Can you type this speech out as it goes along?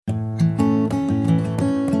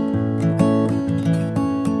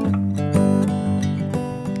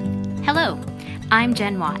I'm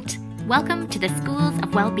Jen Watt. Welcome to the Schools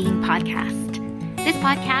of Wellbeing podcast. This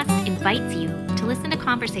podcast invites you to listen to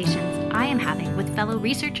conversations I am having with fellow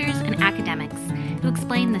researchers and academics who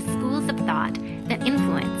explain the schools of thought that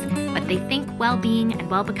influence what they think well-being and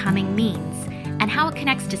well-becoming means and how it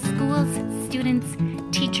connects to schools, students,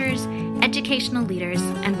 teachers, educational leaders,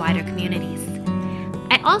 and wider communities.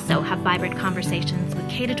 I also have vibrant conversations with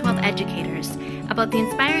K-12 educators about the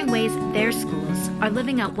inspiring ways their schools are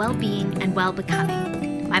living out well-being and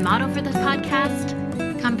well-becoming. My motto for this podcast,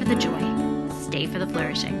 come for the joy, stay for the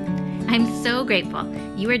flourishing. I'm so grateful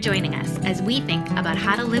you are joining us as we think about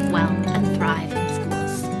how to live well and thrive in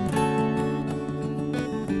schools.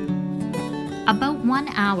 About 1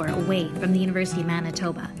 hour away from the University of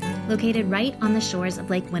Manitoba, located right on the shores of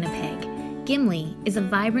Lake Winnipeg, Gimli is a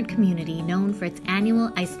vibrant community known for its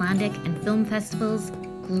annual Icelandic and film festivals,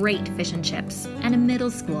 great fish and chips, and a middle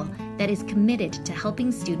school that is committed to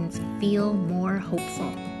helping students feel more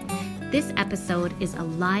hopeful. This episode is a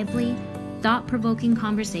lively, thought-provoking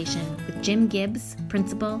conversation with Jim Gibbs,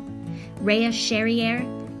 principal, Rhea Charrier,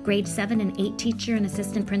 grade 7 and 8 teacher and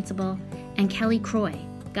assistant principal, and Kelly Croy,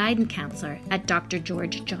 guidance counselor at Dr.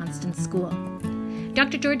 George Johnston School.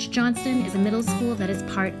 Dr. George Johnston is a middle school that is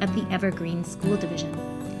part of the Evergreen School Division.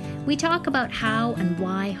 We talk about how and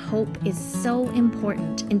why hope is so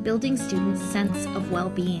important in building students' sense of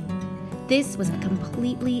well-being. This was a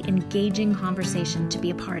completely engaging conversation to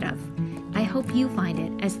be a part of. I hope you find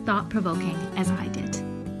it as thought-provoking as I did.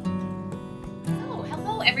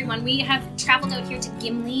 Hello everyone. We have traveled out here to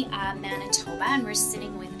Gimli, Manitoba, and we're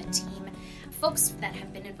sitting with a team of folks that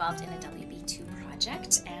have been involved in a WB2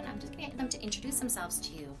 project, and I'm just going to get them to introduce themselves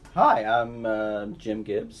to you. Hi, I'm Jim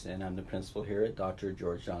Gibbs, and I'm the principal here at Dr.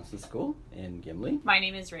 George Johnston School in Gimli. My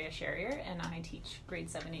name is Rhea Charrier, and I teach grade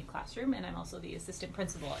 7-8 classroom, and I'm also the assistant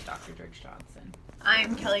principal at Dr. George Johnston.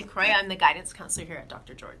 I'm Kelly Croy. I'm the guidance counselor here at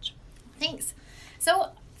Dr. George. Thanks. So,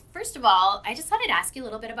 first of all, I just wanted to ask you a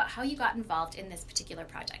little bit about how you got involved in this particular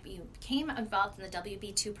project. You became involved in the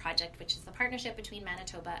WB2 project, which is the partnership between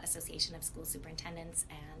Manitoba Association of School Superintendents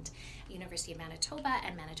and University of Manitoba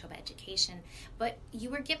and Manitoba Education. But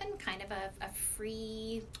you were given kind of a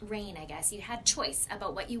free rein, I guess. You had choice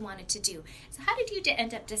about what you wanted to do. So how did you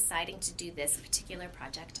end up deciding to do this particular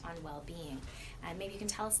project on well-being? And maybe you can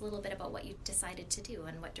tell us a little bit about what you decided to do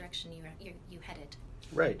and what direction you headed.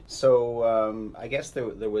 Right. So I guess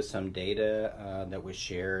there was some data that was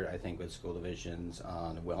shared, I think, with school divisions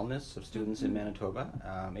on the wellness of students in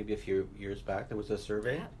Manitoba. Maybe a few years back there was a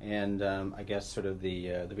survey, and I guess sort of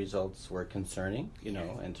the results were concerning,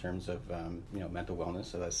 in terms of mental wellness,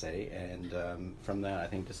 so let's say. And from that, I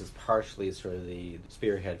think this is partially sort of the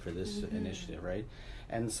spearhead for this initiative, right?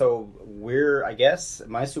 And so I guess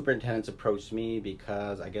my superintendents approached me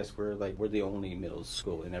because I guess we're the only middle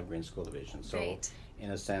school in Evergreen School Division. So Right. In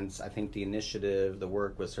a sense, I think the initiative, the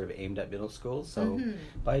work was sort of aimed at middle schools. So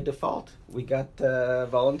by default, we got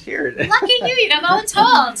volunteered. Lucky you got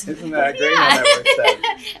voluntold. Isn't that great how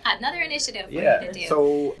that works out? Another initiative for you to do.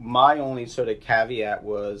 So my only sort of caveat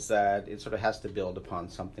was that it sort of has to build upon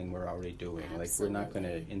something we're already doing. Absolutely. Like, we're not going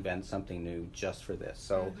to invent something new just for this.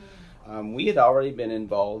 So we had already been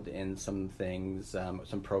involved in some things,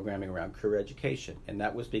 some programming around career education. And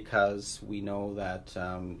that was because we know that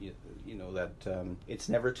it's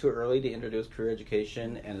never too early to introduce career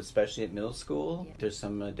education, and especially at middle school. Yeah. There's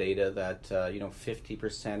some data that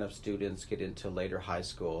 50% of students get into later high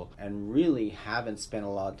school and really haven't spent a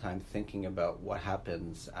lot of time thinking about what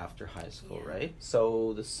happens after high school, right?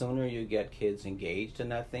 So the sooner you get kids engaged in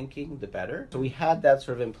that thinking, the better. So we had that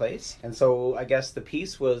sort of in place. And so I guess the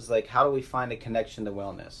piece was like, how do we find a connection to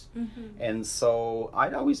wellness? And so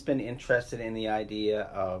I'd always been interested in the idea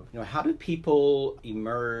of, how do people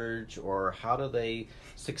emerge, or how do they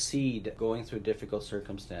succeed going through difficult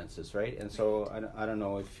circumstances, right? And so I don't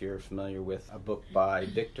know if you're familiar with a book by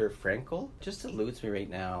Viktor Frankl. Just eludes me right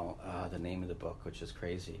now, the name of the book, which is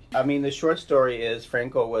crazy. I mean, the short story is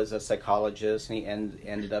Frankl was a psychologist, and he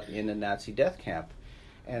ended up in a Nazi death camp.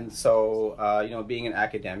 And so, being an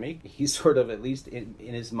academic, he sort of, at least in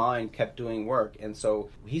his mind, kept doing work. And so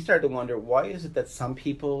he started to wonder, why is it that some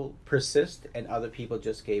people persist and other people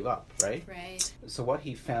just gave up, right? Right. So what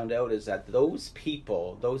he found out is that those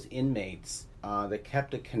people, those inmates, that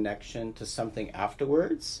kept a connection to something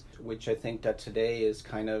afterwards, which I think that today is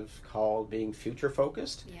kind of called being future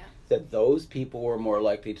focused, that those people were more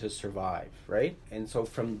likely to survive, right? And so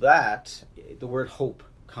from that, the word hope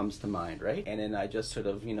comes to mind, right? And then I just sort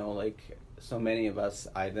of, so many of us,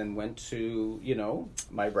 I then went to,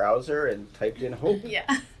 my browser and typed in hope. Yeah.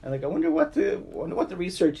 And I wonder what the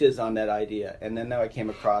research is on that idea. And then now I came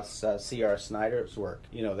across C.R. Snyder's work.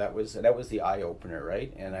 That was the eye opener,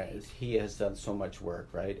 right? And he has done so much work,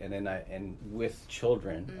 right? And then and with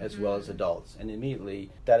children as well as adults. And immediately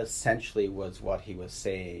that essentially was what he was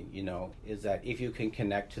saying, is that if you can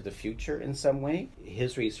connect to the future in some way,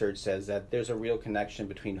 his research says that there's a real connection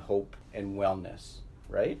between hope and wellness.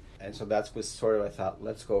 Right? And so that's was sort of, I thought,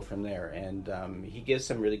 let's go from there. And he gives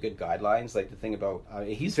some really good guidelines, like the thing about,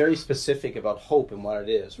 he's very specific about hope and what it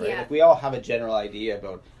is, right? Yeah. Like we all have a general idea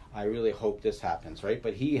about, I really hope this happens, right?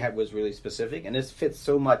 But he was really specific, and this fits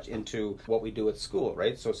so much into what we do at school,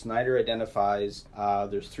 right? So Snyder identifies,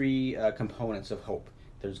 there's 3 components of hope.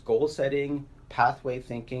 There's goal setting, pathway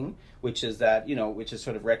thinking, which is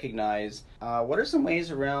sort of recognize what are some ways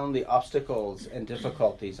around the obstacles and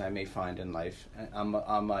difficulties I may find in life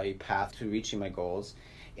on my path to reaching my goals,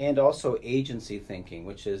 and also agency thinking,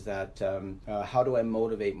 which is that how do I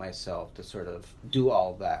motivate myself to sort of do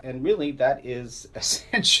all that? And really, that is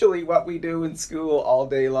essentially what we do in school all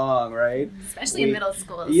day long, right? Especially in middle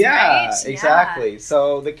schools, yeah, right? Exactly.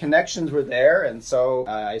 So the connections were there, and so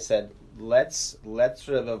I said, let's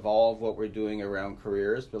sort of evolve what we're doing around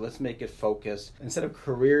careers, but let's make it focus. Instead of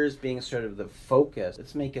careers being sort of the focus,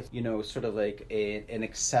 let's make it, sort of like an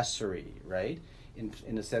accessory, right?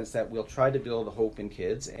 In the sense that we'll try to build hope in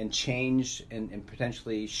kids and change and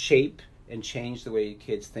potentially shape and change the way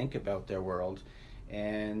kids think about their world.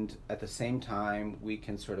 And at the same time, we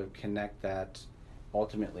can sort of connect that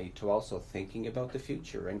ultimately to also thinking about the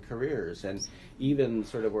future and careers, and even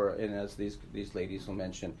sort of, and as these ladies will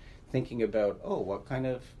mention, thinking about, what kind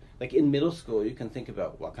of, like in middle school, you can think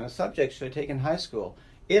about what kind of subjects should I take in high school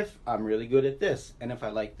if I'm really good at this and if I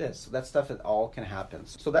like this. So that stuff, it all can happen.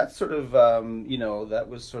 So that's sort of, that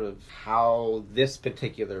was sort of how this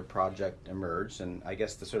particular project emerged. And I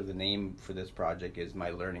guess the name for this project is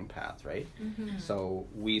My Learning Path, right? Mm-hmm. So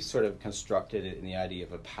we sort of constructed it in the idea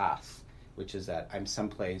of a path, which is that I'm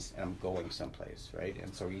someplace and I'm going someplace, right?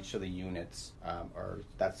 And so each of the units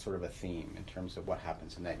that's sort of a theme in terms of what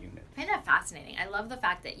happens in that unit. I find that fascinating. I love the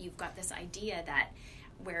fact that you've got this idea that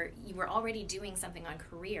where you were already doing something on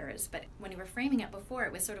careers, but when you were framing it before,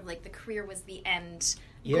 it was sort of like the career was the end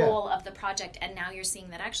goal of the project, and now you're seeing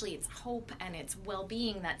that actually it's hope and it's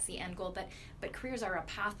well-being that's the end goal, but careers are a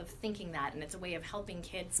path of thinking that, and it's a way of helping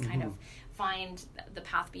kids kind of find the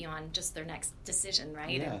path beyond just their next decision,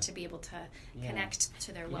 right? And to be able to connect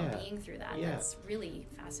to their well-being through that. That's really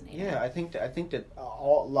fascinating. Yeah, I think that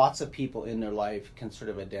lots of people in their life can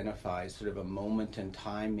sort of identify sort of a moment in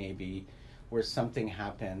time maybe where something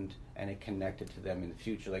happened and it connected to them in the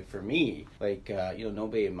future. Like for me,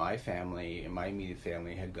 nobody in my family, in my immediate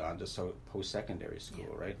family, had gone to post-secondary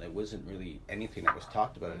school, right? There wasn't really anything that was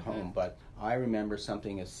talked about at home, but I remember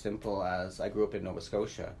something as simple as I grew up in Nova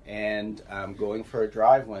Scotia, and going for a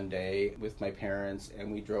drive one day with my parents,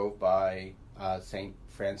 and we drove by St.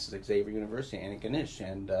 Francis Xavier University in Antigonish,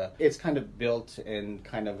 and it's kind of built in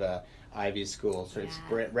kind of a Ivy school, so it's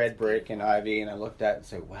red brick and ivy, and I looked at it and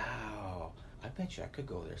said, wow, I bet you I could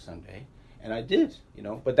go there someday. And I did,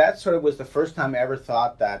 but that sort of was the first time I ever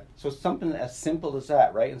thought that. So something as simple as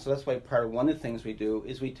that, right? And so that's why one of the things we do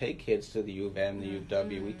is we take kids to the U of M, the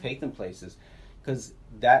UW, we take them places, because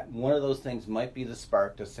that one of those things might be the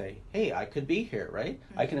spark to say, hey, I could be here, right?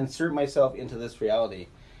 I can insert myself into this reality.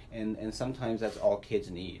 And sometimes that's all kids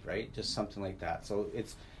need, right? Just something like that. So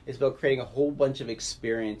it's about creating a whole bunch of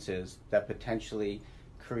experiences that potentially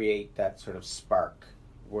create that sort of spark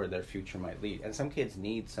where their future might lead. And some kids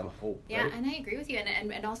need some hope, Yeah, right? and I agree with you.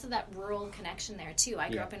 And also that rural connection there, too. I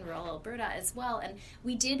grew up in rural Alberta as well, and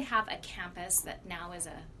we did have a campus that now is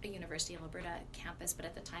a University of Alberta campus, but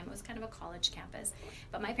at the time it was kind of a college campus.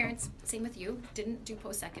 But my parents, same with you, didn't do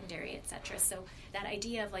post-secondary, etc. So that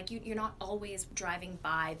idea of, like, you're not always driving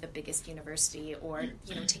by the biggest university or,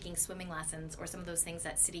 taking swimming lessons or some of those things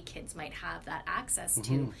that city kids might have that access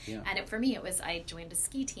to. And for me, it was, I joined a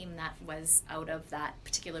ski team that was out of that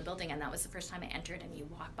particular building, and that was the first time I entered. And you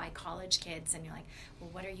walk by college kids and you're like,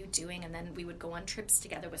 well, what are you doing? And then we would go on trips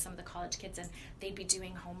together with some of the college kids, and they'd be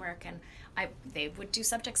doing homework, and they would do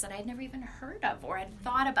subjects that I'd never even heard of or had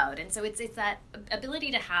thought about. And so it's that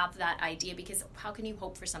ability to have that idea, because how can you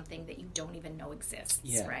hope for something that you don't even know exists,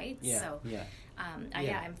 right?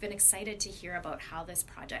 I've been excited to hear about how this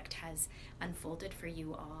project has unfolded for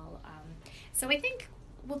you all. So I think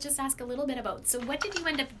we'll just ask a little bit about, so what did you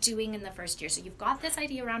end up doing in the first year? So you've got this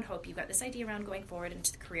idea around hope, you've got this idea around going forward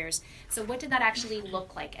into the careers. So what did that actually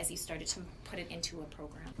look like as you started to put it into a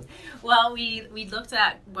program? Well, we looked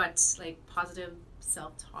at what positive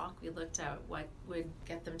self-talk. We looked at what would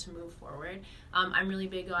get them to move forward. I'm really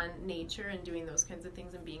big on nature and doing those kinds of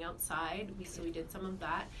things and being outside. So we did some of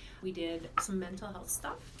that. We did some mental health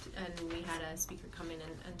stuff, and we had a speaker come in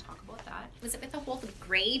and talk about that. Was it with the whole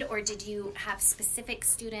grade, or did you have specific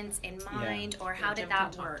students in mind, or how did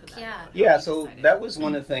that work? Yeah, so that was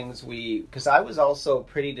one of the things because I was also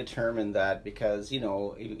pretty determined that, because,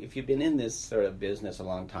 if you've been in this sort of business a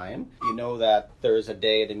long time, you know that there's a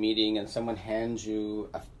day at a meeting and someone hands you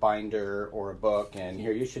a binder or a book and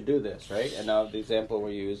here, you should do this, right? And now the example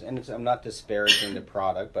we use, and I'm not disparaging the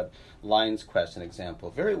product, but Lions Quest, an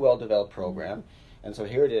example, very well developed program. And so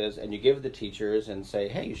here it is, and you give it to teachers and say,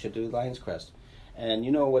 hey, you should do Lions Quest. And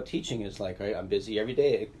you know what teaching is like, right? I'm busy every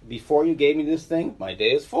day. Before you gave me this thing, my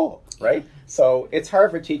day is full, right? So it's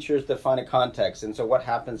hard for teachers to find a context. And so what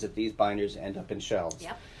happens if these binders end up in shelves?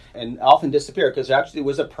 Yep. And often disappear, because there actually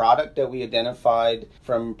was a product that we identified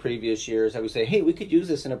from previous years that we say, hey, we could use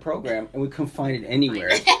this in a program, and we couldn't find it anywhere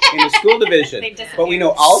in the school division. But we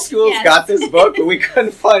know all schools got this book, but we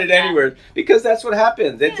couldn't find it anywhere, because that's what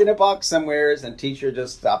happens. It's in a box somewhere, and teacher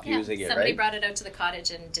just stopped using it, Somebody right? brought it out to the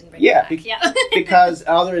cottage and didn't bring it back. Because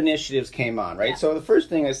other initiatives came on, right? Yeah. So the first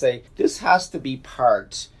thing I say, this has to be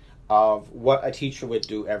part of what a teacher would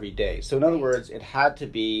do every day. So in other words, it had to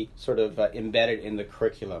be sort of embedded in the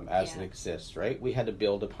curriculum as it exists, right? We had to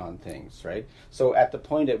build upon things, right? So at the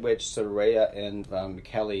point at which Soraya and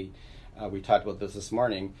Kelly, we talked about this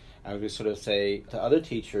morning, I would sort of say to other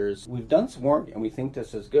teachers, we've done some work and we think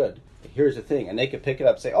this is good. Here's the thing. And they could pick it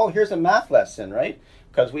up and say, oh, here's a math lesson, right?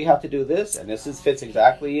 Because we have to do this, and this fits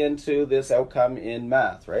exactly into this outcome in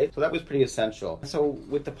math, right? So that was pretty essential. So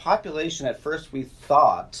with the population, at first we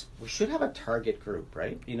thought we should have a target group,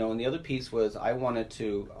 right? And the other piece was I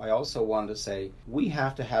also wanted to say we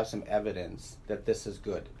have to have some evidence that this is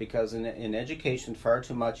good. Because in education, far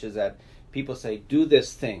too much is that people say, do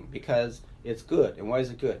this thing because it's good. And why is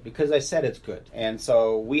it good? Because I said it's good. And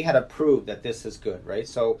so we had to prove that this is good, right?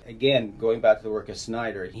 So again, going back to the work of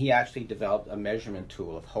Snyder, he actually developed a measurement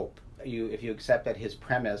tool of hope. If you accept that his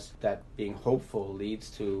premise that being hopeful leads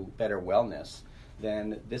to better wellness,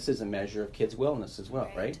 then this is a measure of kids' wellness as well,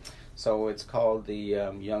 right? So it's called the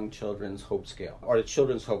Young Children's Hope Scale, or the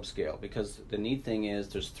Children's Hope Scale, because the neat thing is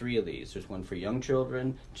there's 3 of these. There's one for young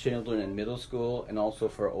children in middle school, and also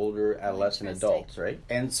for older adolescent adults, right?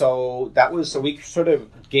 And so we sort of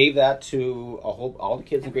gave that to all the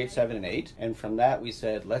kids in grade 7 and 8, and from that we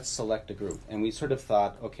said, let's select a group. And we sort of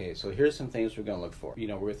thought, okay, so here's some things we're going to look for.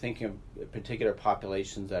 We're thinking of particular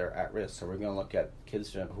populations that are at risk, so we're going to look at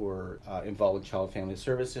kids who are involved in child family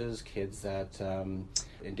services, kids that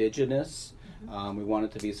Indigenous. We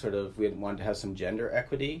wanted to be we wanted to have some gender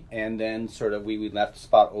equity, and then we left the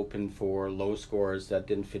spot open for low scores that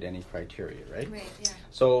didn't fit any criteria, right? Right, yeah.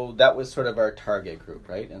 So that was sort of our target group,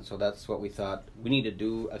 right? And so that's what we thought, we need to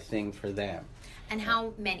do a thing for them. And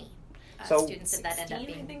how many students did that end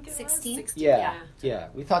up being? 16? Yeah.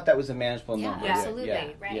 We thought that was a manageable number. Yeah,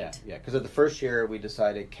 absolutely, right. Yeah. Because of the first year, we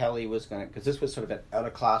decided Kelly was going to, because this was sort of an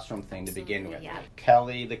out-of-classroom thing to begin with. Yeah.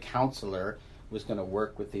 Kelly, the counselor, was going to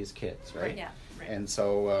work with these kids, right? Yeah. Right. And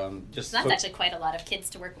so that's actually quite a lot of kids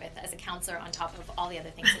to work with as a counselor on top of all the other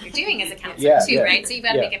things that you're doing as a counselor too, right? So you've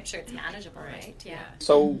got to make sure it's manageable, right? Yeah.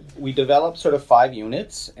 So we developed sort of 5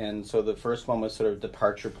 units, and so the first one was sort of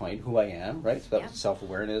departure point, who I am, right? So that was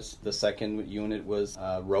self-awareness. The second unit was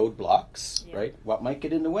roadblocks, right? What might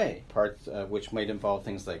get in the way? Parts which might involve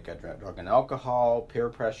things like drug and alcohol, peer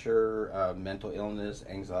pressure, mental illness,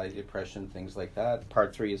 anxiety, depression, things like that.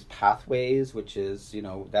 Part 3 is pathways, which is,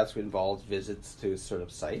 that's what involves visits to sort of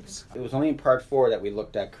sites. It was only in part 4 that we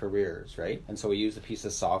looked at careers, right? And so we used a piece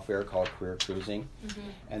of software called Career Cruising.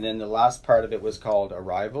 And then the last part of it was called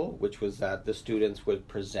Arrival, which was that the students would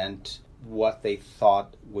present what they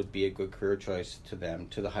thought would be a good career choice to them,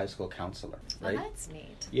 to the high school counselor, right? Oh, that's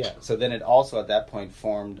neat. Yeah, so then it also at that point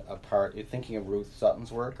formed a part, you're thinking of Ruth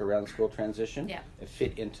Sutton's work around school transition, it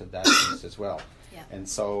fit into that piece as well. Yeah. And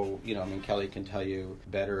so, Kelly can tell you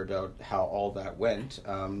better about how all that went.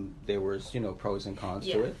 There was, pros and cons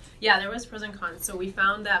to it. Yeah, there was pros and cons. So we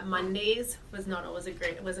found that Mondays wasn't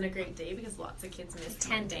a great day because lots of kids missed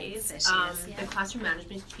 10 days. The classroom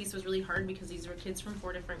management piece was really hard because these were kids from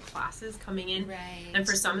 4 different classes coming in. Right. And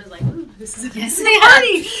for some, it's like, ooh, this is a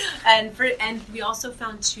party. And we also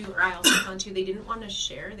found I also found they didn't want to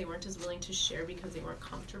share. They weren't as willing to share because they weren't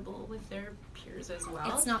comfortable with their peers as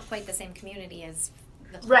well. It's not quite the same community as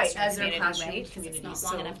the classroom community, It's not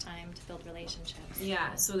long enough time to build relationships.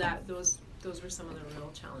 Yeah, so that those were some of the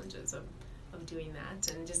real challenges of doing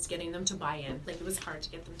that and just getting them to buy in. Like, it was hard to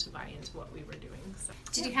get them to buy into what we were doing. So.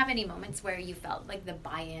 Did you have any moments where you felt like the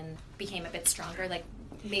buy-in became a bit stronger, like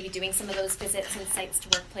maybe doing some of those visits and sites to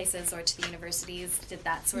workplaces or to the universities? Did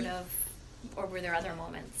that sort of, or were there other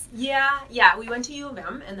moments? Yeah, we went to U of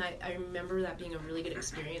M, and I remember that being a really good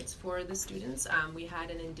experience for the students. We had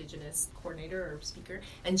an Indigenous coordinator or speaker,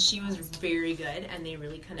 and she was very good, and they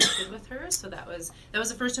really connected with her. So that was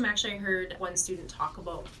the first time actually I heard one student talk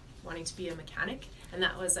about wanting to be a mechanic, and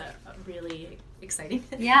that was a really exciting.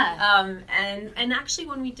 Yeah. And actually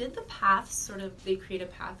when we did the path, sort of, they create a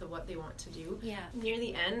path of what they want to do. Yeah. Near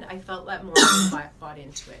the end, I felt that more bought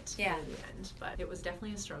into it. Yeah. Near the end, but it was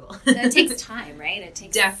definitely a struggle. It takes time, right? It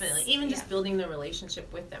takes definitely, even just building the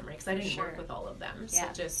relationship with them, right? Because I didn't Sure. work with all of them, so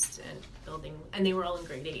Yeah. just building, and they were all in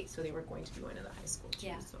grade 8, so they were going to be going to the high school too.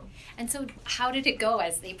 Yeah. So. And so how did it go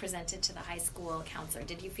as they presented to the high school counselor?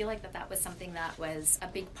 Did you feel like that was something that was a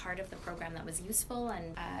big part of the program that was useful,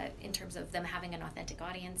 and in terms of them having an authentic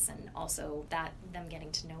audience, and also that them getting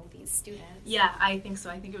to know these students? Yeah, I think so.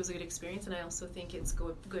 I think it was a good experience, and I also think it's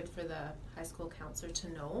good for the high school counselor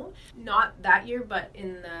to know. Not that year, but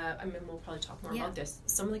we'll probably talk more about this.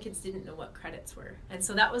 Some of the kids didn't know what credits were, and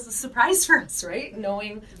so that was a surprise for us, right?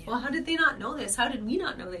 Knowing, well, how did they not know this? How did we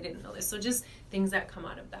not know they didn't know this? So just things that come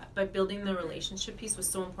out of that. But building the relationship piece was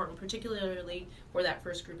so important, particularly for that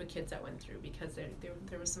first group of kids that went through, because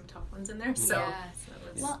there was some tough ones in there. So,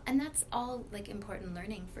 well, and that's all like important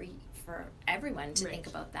learning for everyone to think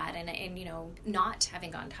about that, and you know, not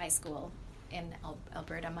having gone to high school in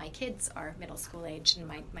Alberta, my kids are middle school age, and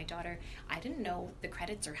my daughter, I didn't know the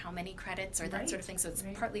credits or how many credits or that sort of thing. So it's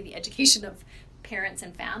partly the education of parents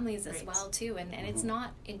and families as well too, and it's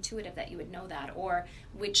not intuitive that you would know that, or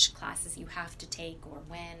which classes you have to take, or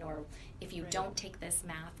when, or if you don't take this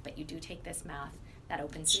math but you do take this math, that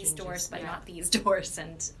opens these doors but not these doors,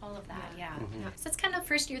 and all of that. So it's kind of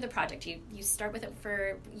first year of the project. You start with it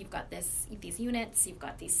you've got these units, you've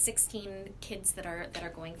got these 16 kids that are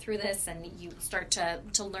going through this, and you start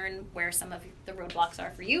to learn where some of the roadblocks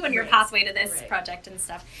are for you and your pathway to this project and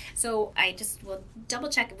stuff. So I just will double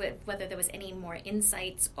check whether there was any more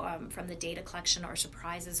insights from the data collection or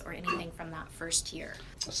surprises or anything from that first year.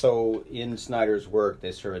 So in Snyder's work,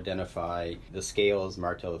 they sort of identify the scale as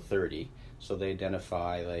marked out of 30. So they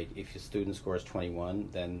identify, like, if a student scores 21,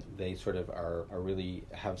 then they sort of are really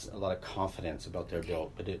have a lot of confidence about their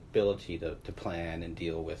ability to plan and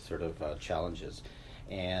deal with sort of challenges.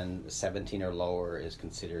 And 17 or lower is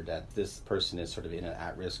considered that this person is sort of in an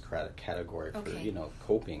at-risk category for,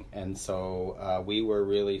 coping. And so we were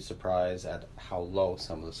really surprised at how low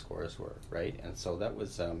some of the scores were, right? And so that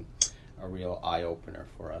was a real eye-opener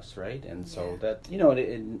for us, right? And so that,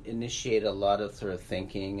 it initiated a lot of sort of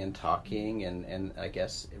thinking and talking, and I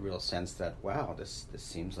guess a real sense that, wow, this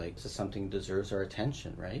seems like this is something that deserves our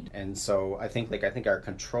attention, right? And so I think our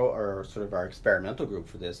control, or sort of our experimental group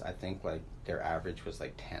for this, I think like their average was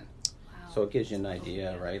like 10. Wow. So it gives you an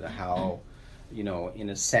idea, right, how, in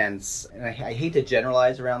a sense, and I hate to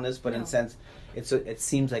generalize around this, but in a sense, it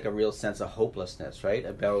seems like a real sense of hopelessness, right?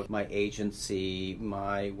 About my agency,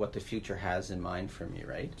 what the future has in mind for me,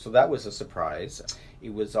 right? So that was a surprise.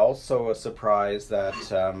 It was also a surprise that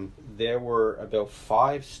there were about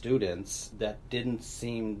 5 students that didn't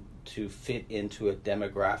seem to fit into a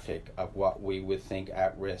demographic of what we would think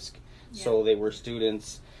at risk. Yeah. So they were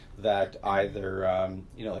students that either,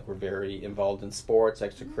 were very involved in sports,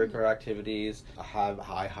 extracurricular activities, have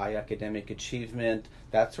high academic achievement,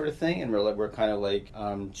 that sort of thing. And we're kind of like,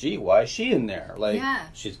 gee, why is she in there? Like,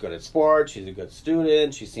 she's good at sports, she's a good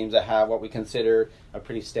student, she seems to have what we consider a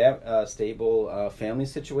pretty stable family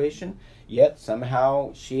situation. Yet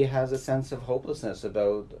somehow she has a sense of hopelessness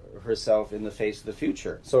about herself in the face of the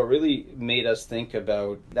future. So it really made us think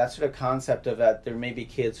about that sort of concept of that there may be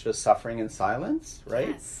kids sort of suffering in silence, right?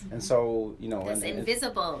 Yes. And so, this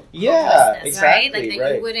invisible hopelessness, right? exactly, Like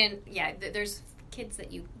that you wouldn't, there's kids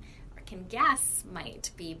that you can guess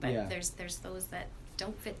might be, but there's those that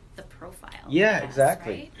don't fit the profile. Yeah,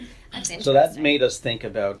 exactly. Right? That's interesting. So that made us think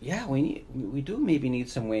about, we do maybe need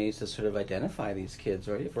some ways to sort of identify these kids,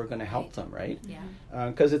 right? If we're going to help them, right? Yeah.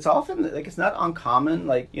 Because it's often, like, it's not uncommon,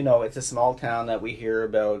 like, it's a small town that we hear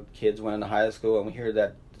about kids going to high school, and we hear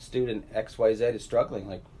that student XYZ is struggling.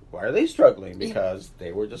 Like, why are they struggling? Because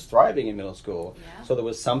they were just thriving in middle school. Yeah. So there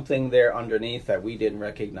was something there underneath that we didn't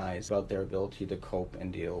recognize about their ability to cope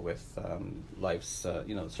and deal with life's,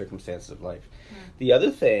 the circumstances of life. The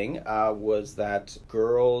other thing was that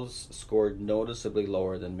girls scored noticeably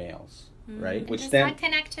lower than males. right? Which does that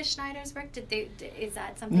connect to Schneider's work? Is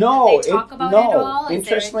that something that they talk about at all? Is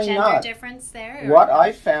interestingly there a gender not. difference there? What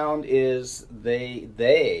I found is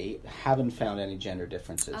they haven't found any gender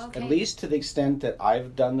differences. Okay. At least to the extent that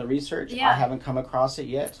I've done the research, I haven't come across it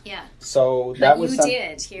yet. Yeah. So that was you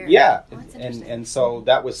did here. Yeah, and so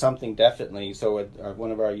that was something definitely. So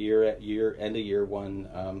one of our end of year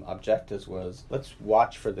one objectives was, let's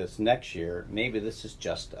watch for this next year. Maybe this is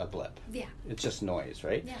just a blip. Yeah. It's just noise,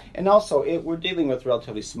 right? Yeah. And also, we're dealing with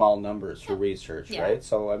relatively small numbers for research, Yeah. right?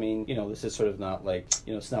 So I mean, this is sort of not like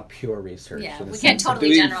it's not pure research. Yeah, we sense can't of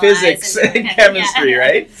totally doing generalize physics and chemistry, yeah.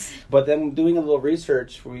 right? But then doing a little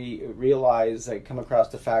research, we realize, come across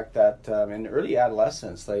the fact that in early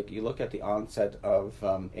adolescence, like you look at the onset of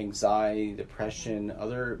anxiety, depression,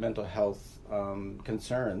 other mental health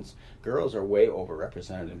concerns, girls are way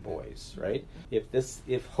overrepresented in boys, right?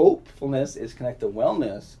 If hopefulness is connected to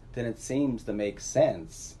wellness, then it seems to make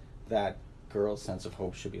sense that girls' sense of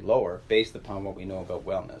hope should be lower based upon what we know about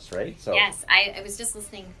wellness, right? So yes, I was just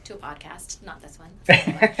listening to a podcast, not this one,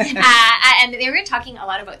 and they were talking a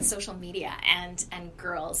lot about social media and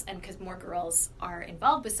girls, and because more girls are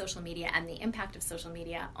involved with social media and the impact of social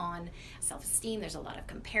media on self-esteem. There's a lot of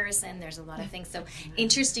comparison. There's a lot of things. So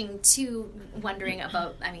interesting too. Wondering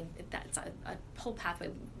about. I mean, that's a whole pathway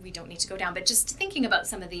we don't need to go down, but just thinking about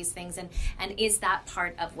some of these things and is that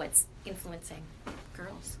part of what's influencing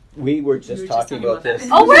girls? We were just talking about this.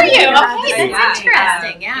 Oh, were you? Okay, that's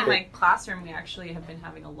interesting. Yeah. In my classroom, we actually have been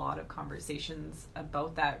having a lot of conversations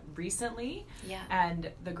about that recently. Yeah.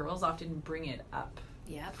 And the girls often bring it up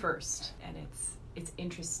first, and it's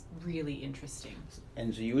really interesting.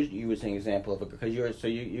 And so you was an example of it because your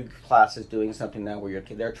class is doing something now where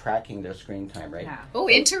they're tracking their screen time, right? Yeah. Oh,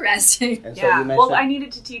 interesting. And so you mentioned, well, I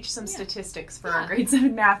needed to teach some statistics for our grade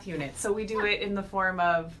 7 math unit. So we do it in the form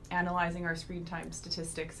of analyzing our screen time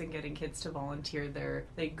statistics and getting kids to volunteer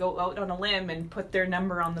they go out on a limb and put their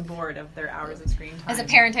number on the board of their hours of screen time. As a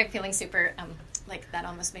parent, I'm feeling super, like that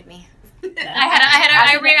almost made me... I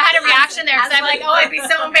had a reaction there because I'm like, oh, I'd be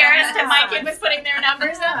so embarrassed if my kid was putting their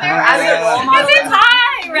numbers up there. As a role model. Because it's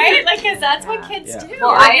high, right? Like, because that's what kids do.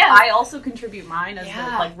 Well, I also contribute mine as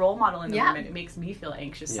the role model in the room, and it makes me feel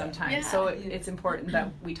anxious sometimes. Yeah. So it's important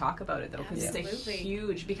that we talk about it, though, because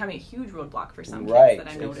it's becoming a huge roadblock for some kids that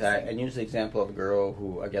I'm noticing. Right, and use the example of a girl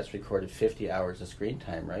who, I guess, recorded 50 hours of screen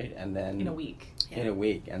time, right? And then... In a week. In a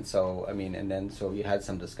week. And so, I mean, so you had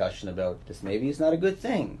some discussion about this maybe is not a good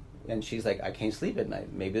thing. And she's like, I can't sleep at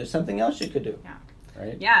night. Maybe there's something else you could do. Yeah.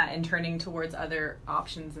 Right? Yeah, and turning towards other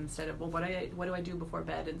options instead of, what do I do before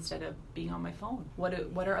bed instead of being on my phone? What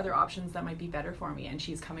are other options that might be better for me? And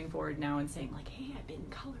she's coming forward now and saying, like, hey, I've been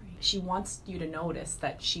coloring. She wants you to notice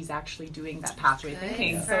that she's actually doing that pathway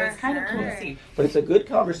thinking. So it's kind of cool to see. But it's a good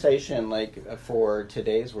conversation, like, for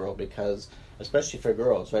today's world, because... especially for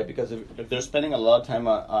girls, right? Because if they're spending a lot of time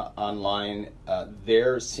online,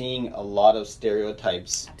 they're seeing a lot of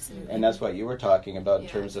stereotypes. Absolutely. And that's what you were talking about in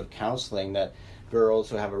terms of counseling, that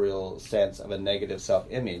girls who have a real sense of a negative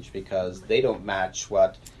self-image because they don't match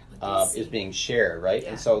what is being shared, right? Yeah.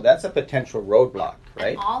 And so that's a potential roadblock, right?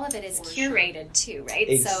 And all of it is curated too, right?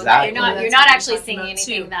 Exactly. So you're not actually seeing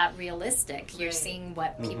anything that realistic. You're seeing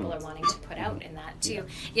what people are wanting to put out in that too.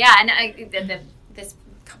 Yeah, and this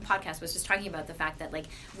podcast was just talking about the fact that, like,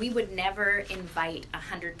 we would never invite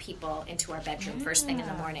 100 people into our bedroom first thing in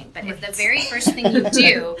the morning. But if the very first thing you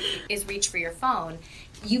do is reach for your phone,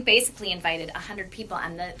 you basically invited 100 people,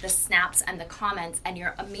 and the snaps and the comments, and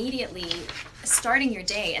you're immediately starting your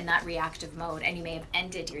day in that reactive mode, and you may have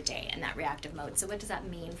ended your day in that reactive mode. So what does that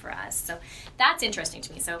mean for us? So that's interesting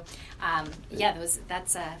to me. So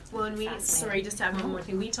that's well, and sorry, just to add one more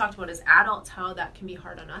thing, we talked about as adults how that can be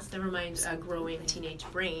hard on us, never mind a growing teenage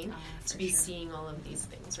brain, to be seeing all of these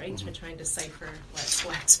things, right? To try and decipher what's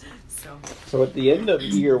what. So at the end of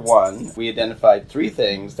year one, we identified 3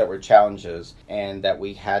 things that were challenges and that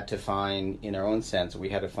we had to find, in our own sense, we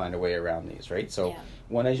had to find a way around these, right? So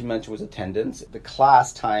one, as you mentioned, was attendance. The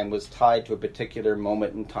class time was tied to a particular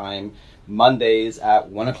moment in time, Mondays at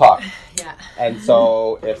 1 o'clock. Yeah. And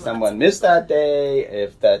so if someone missed that day,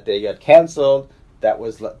 if that day got canceled, that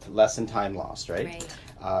was lesson time lost, right?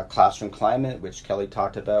 Classroom climate, which Kelly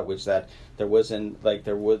talked about, which that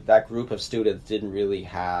that group of students didn't really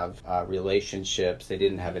have relationships. They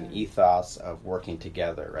didn't have an ethos of working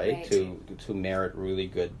together, right? To merit really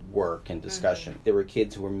good work and discussion. There were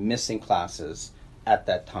kids who were missing classes at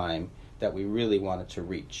that time that we really wanted to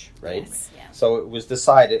reach, right? Yes, yeah. So it was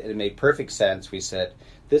decided, and it made perfect sense. We said,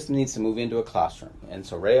 this needs to move into a classroom. And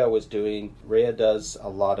so Rhea does a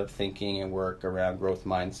lot of thinking and work around growth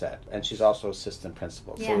mindset. And she's also assistant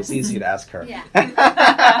principal, so it's easy to ask her.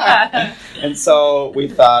 And so we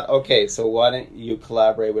thought, okay, so why don't you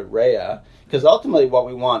collaborate with Rhea? Because ultimately what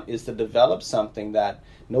we want is to develop something that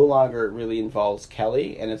no longer really involves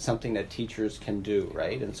Kelly, and it's something that teachers can do,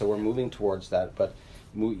 right? And so we're moving towards that, but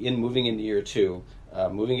moving into year 2,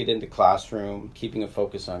 moving it into classroom, keeping a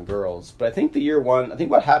focus on girls. But I think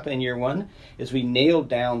what happened in year 1 is we nailed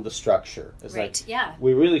down the structure. It's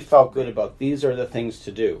we really felt good about these are the things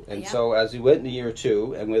to do. And so as we went into year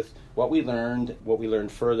 2, and with what we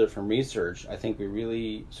learned further from research, I think we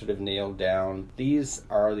really sort of nailed down these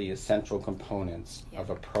are the essential components of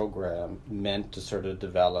a program meant to sort of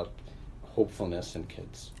develop hopefulness in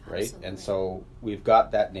kids, right? Absolutely. And so we've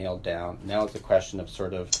got that nailed down. Now it's a question of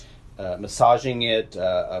sort of massaging it,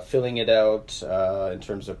 filling it out in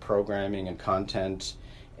terms of programming and content,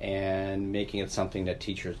 and making it something that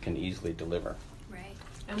teachers can easily deliver. Right.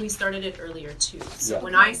 And we started it earlier too. So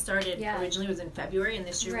when I started, originally it was in February, and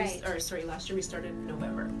this year, last year we started in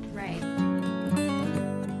November. Right.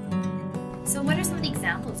 So what are some of the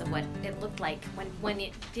examples of what it looked like when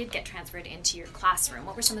it did get transferred into your classroom?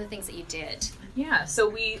 What were some of the things that you did? Yeah,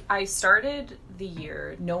 so I started the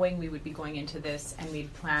year knowing we would be going into this, and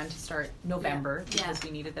we'd planned to start November because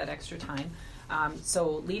we needed that extra time.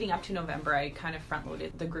 So leading up to November, I kind of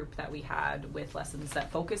front-loaded the group that we had with lessons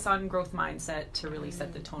that focus on growth mindset to really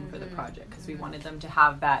set the tone for the project, because we wanted them to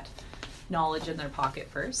have that knowledge in their pocket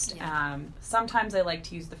first. Sometimes I like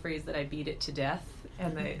to use the phrase that I beat it to death.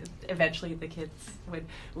 And eventually the kids would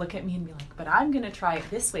look at me and be like, but I'm going to try it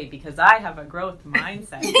this way because I have a growth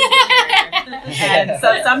mindset. And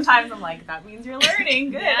so sometimes I'm like, that means you're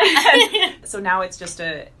learning. Good. So now it's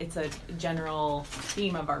a general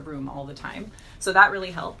theme of our room all the time. So that really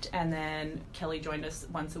helped. And then Kelly joined us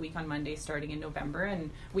once a week on Monday starting in November. And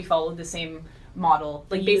we followed the same model,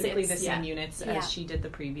 basically the same units as she did the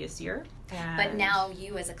previous year. But now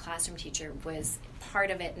you as a classroom teacher was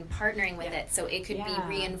part of it and partnering with it, so it could be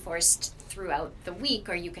reinforced throughout the week,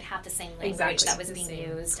 or you could have the same language that was being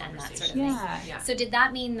used and that sort of thing. So did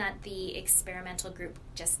that mean that the experimental group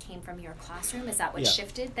just came from your classroom? Is that what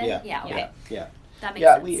shifted then? Okay. That makes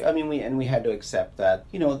sense. We had to accept that,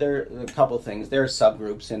 there are a couple of things. There are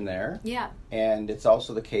subgroups in there. Yeah. And it's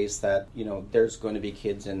also the case that, there's going to be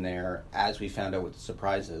kids in there, as we found out with the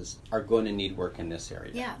surprises, are going to need work in this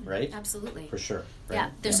area. Yeah. Right? Absolutely. For sure.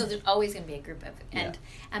 Right? Yeah. So there's always going to be a group of,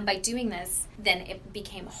 and by doing this, then it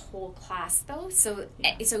became a whole class though. So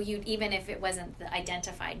you, even if it wasn't the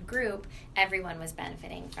identified group, everyone was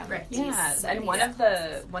benefiting from these. Yes. And one of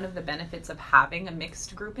the benefits of having a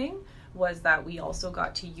mixed grouping was that we also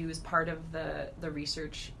got to use part of the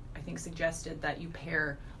research, I think, suggested that you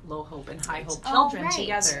pair low hope and high hope children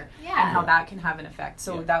together and how that can have an effect.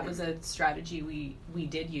 So that was a strategy we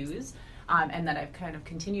did use, and that I've kind of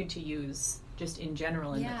continued to use just in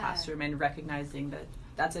general in the classroom, and recognizing that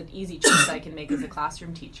that's an easy choice I can make as a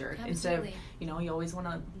classroom teacher. Instead of, you always want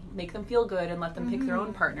to make them feel good and let them pick their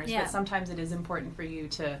own partners, but sometimes it is important for you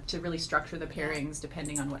to really structure the pairings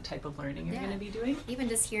depending on what type of learning you're going to be doing. Even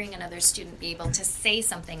just hearing another student be able to say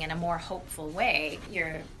something in a more hopeful way,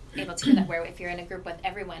 you're able to do that, where if you're in a group with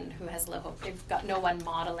everyone who has low hope, they've got no one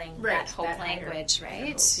modeling that hope language,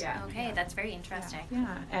 right? Okay, that's very interesting.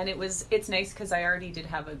 Yeah, and it's nice because I already did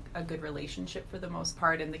have a good relationship for the most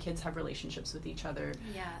part, and the kids have relationships with each other.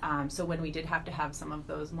 So when we did have to have some of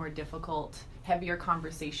those more difficult, heavier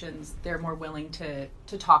conversations, they're more willing to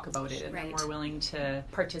talk about it, and they're more willing to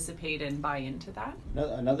participate and buy into that.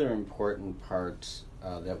 Another important part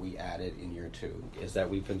that we added in year 2 is that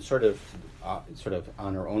we've been sort of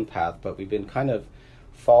on our own path, but we've been kind of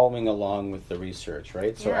following along with the research,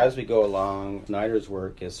 right? So as we go along, Snyder's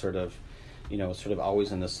work is sort of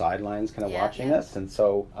always on the sidelines, kind of watching us. And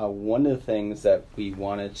so one of the things that we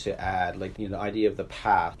wanted to add, the idea of the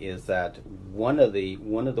path, is that one of the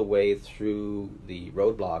way through the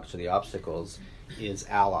roadblocks or the obstacles is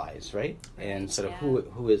allies, right? And sort of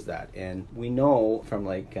who is that? And we know from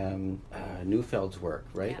Neufeld's work,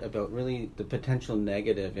 right, about really the potential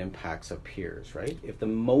negative impacts of peers, right? If the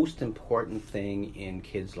most important thing in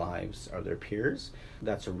kids' lives are their peers,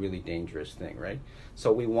 that's a really dangerous thing, right?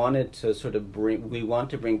 So we wanted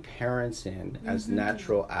to bring parents in as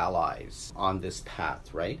natural allies on this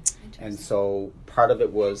path, right? And so part of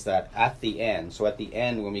it was that at the end,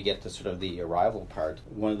 when we get to sort of the arrival part,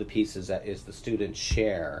 one of the pieces that is the students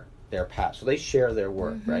share their path. So they share their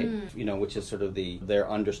work, right? Which is sort of their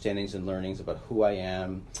understandings and learnings about who I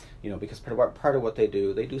am. Because part of what they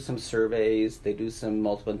do some surveys, they do some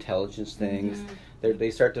multiple intelligence things,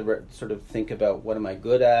 They start to sort of think about, what am I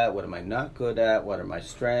good at, what am I not good at, what are my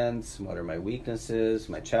strengths, what are my weaknesses,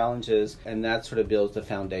 my challenges, and that sort of builds the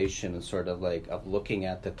foundation and sort of like of looking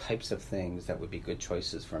at the types of things that would be good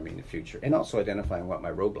choices for me in the future, and also identifying what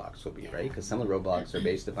my roadblocks will be, right? Because some of the roadblocks are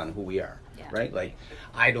based upon who we are, right? Like,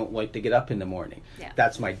 I don't like to get up in the morning.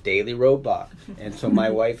 That's my daily roadblock, and so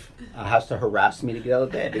my wife has to harass me to get out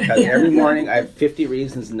of bed, because every morning I have 50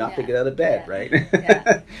 reasons not to get out of bed, right?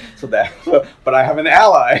 But I have an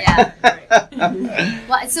ally.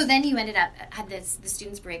 Well, so then you ended up, the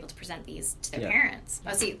students were able to present these to their parents.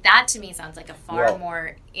 Oh, see, that to me sounds like a far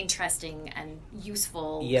more interesting and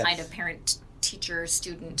useful kind of parent-teacher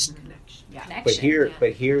student connection.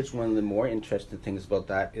 But here's one of the more interesting things about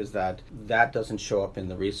that is that doesn't show up in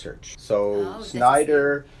the research. So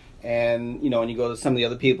Snyder, and and you go to some of the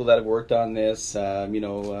other people that have worked on this,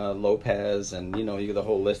 Lopez, and you get the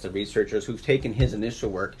whole list of researchers who've taken his initial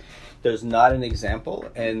work. There's not an example,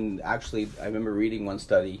 and actually I remember reading one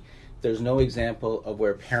study, there's no example of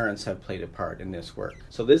where parents have played a part in this work.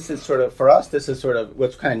 So this is sort of, for us, this is sort of,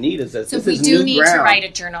 what's kind of neat is that so this we is do new need ground. to write a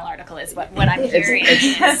journal article is what I'm hearing.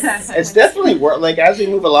 It's definitely like as we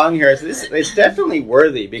move along here, it's definitely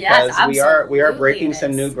worthy, because we are breaking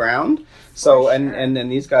some new ground. So and then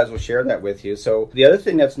these guys will share that with you. So the other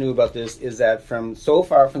thing that's new about this is that from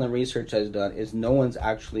the research I've done is no one's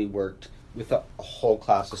actually worked with a whole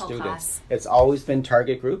class of students. It's always been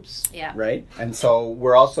target groups, right? And so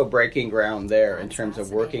we're also breaking ground there in terms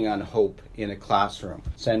of working on hope in a classroom.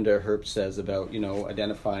 Sandra Herb says about,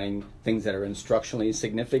 identifying things that are instructionally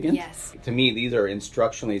significant. Yes. To me, these are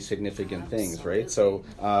instructionally significant things, right? So,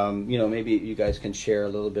 maybe you guys can share a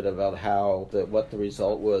little bit about what the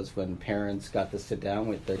result was when parents got to sit down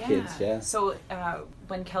with their kids. Yeah. So,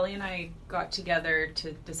 when Kelly and I got together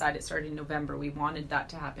to decide it started in November, we wanted that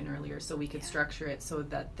to happen earlier so we could structure it so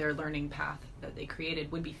that their learning path that they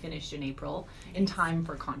created would be finished in April in time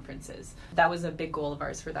for conferences. That was a big goal of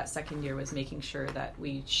ours for that second year, was making sure that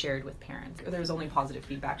we shared with parents. There was only positive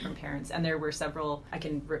feedback from parents, and there were I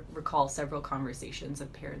can recall several conversations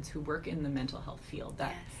of parents who work in the mental health field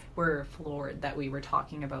that were floored that we were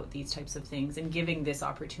talking about these types of things and giving this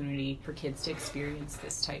opportunity for kids to experience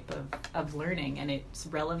this type of learning. And it's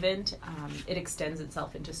relevant. It extends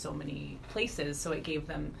itself into so many places. So it gave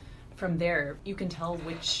them, from there, you can tell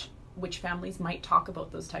which families might talk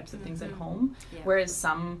about those types of things at home, whereas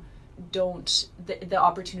some don't. The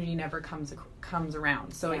opportunity never comes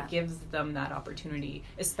around. So it gives them that opportunity,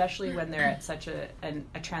 especially when they're at such a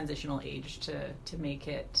transitional age, to make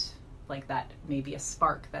it like that, maybe a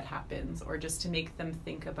spark that happens, or just to make them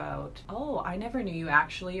think about, I never knew you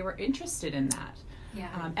actually were interested in that.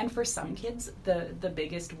 And for some kids, the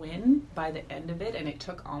biggest win by the end of it, and it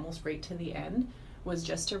took almost right to the end, was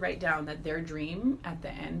just to write down that their dream at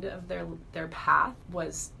the end of their path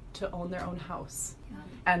was to own their own house.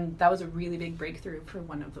 And that was a really big breakthrough for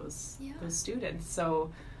one of those students.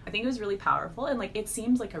 So I think it was really powerful, and it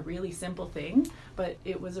seems like a really simple thing, but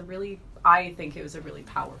I think it was a really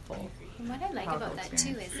powerful. And what I like about that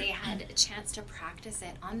too is they had a chance to practice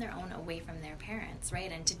it on their own away from their parents,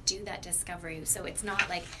 right? And to do that discovery. So it's not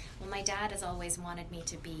like, my dad has always wanted me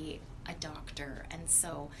to be a doctor, and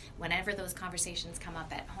so whenever those conversations come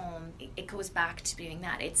up at home, it goes back to doing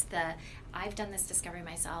that. It's I've done this discovery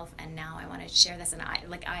myself, and now I want to share this. And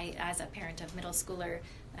I as a parent of middle schooler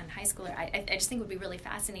and high schooler, I just think it would be really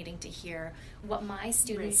fascinating to hear what my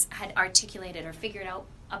students had articulated or figured out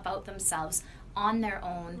about themselves on their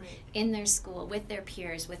own, in their school, with their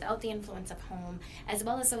peers, without the influence of home, as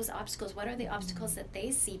well as those obstacles. What are the obstacles that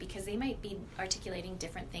they see? Because they might be articulating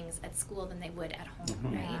different things at school than they would at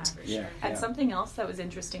home, right? And something else that was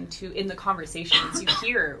interesting too, in the conversations you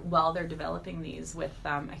hear while they're developing these with,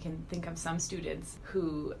 I can think of some students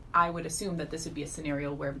who I would assume that this would be a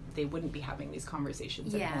scenario where they wouldn't be having these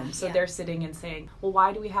conversations at home. So they're sitting and saying, well,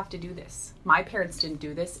 why do we have to do this? My parents didn't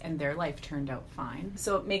do this and their life turned out fine.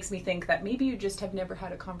 So it makes me think that maybe you just have never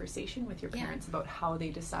had a conversation with your parents about how they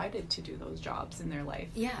decided to do those jobs in their life.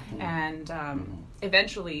 And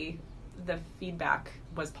eventually the feedback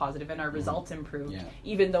was positive and our results improved,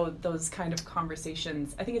 even though those kind of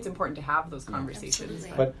conversations, I think it's important to have those conversations.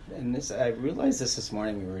 But I realized this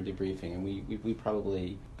morning we were debriefing, and we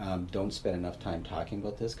probably don't spend enough time talking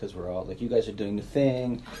about this, because we're all, you guys are doing the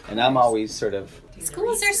thing, and I'm always sort of...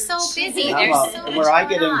 Schools are so busy. There's so much where I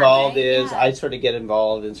get involved on, right? is I sort of get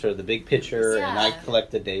involved in sort of the big picture, and I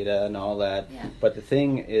collect the data and all that. But the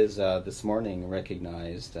thing is, this morning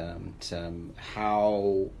recognized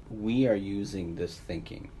how we are using this thinking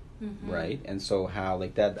right? And so how,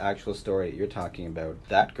 like that actual story that you're talking about,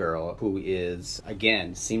 that girl who is,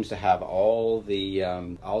 again, seems to have all the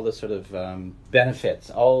sort of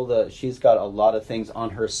benefits, she's got a lot of things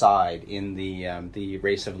on her side in the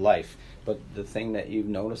race of life. But the thing that you've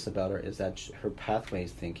noticed about her is that her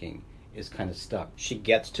pathways thinking is kind of stuck. She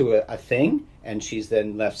gets to a thing and she's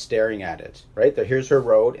then left staring at it, right? Here's her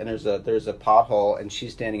road and there's a pothole and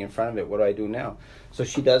she's standing in front of it. What do I do now? So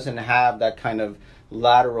she doesn't have that kind of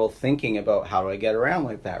lateral thinking about how do I get around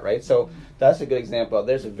like that, right? So that's a good example.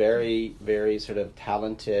 There's a very, very sort of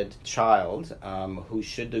talented child who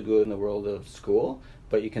should do good in the world of school,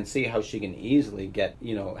 but you can see how she can easily get,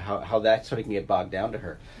 how that sort of can get bogged down to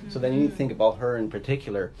her. So then you need to think about her in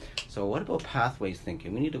particular. So what about pathways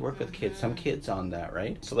thinking? We need to work with kids, some kids on that,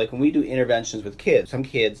 right? So like when we do interventions with kids, some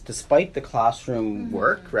kids, despite the classroom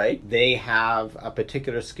work, right, they have a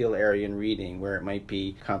particular skill area in reading where it might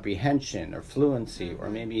be comprehension or fluency or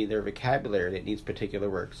maybe their vocabulary that needs particular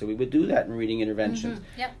work. So we would do that in reading interventions.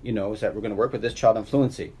 Is that we're going to work with this child on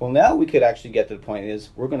fluency. Well, now we could actually get to the point is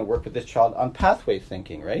we're going to work with this child on pathway thinking.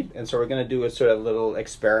 Right? And so we're going to do a sort of little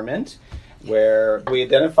experiment where we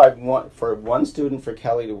identified one student for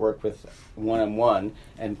Kelly to work with one-on-one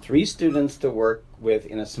and 3 students to work with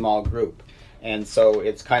in a small group. And so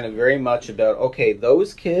it's kind of very much about, okay,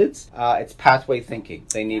 those kids, it's pathway thinking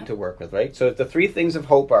they need to work with, right? So if the 3 things of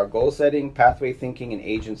hope are goal setting, pathway thinking, and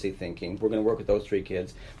agency thinking, we're going to work with those 3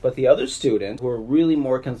 kids. But the other students who are really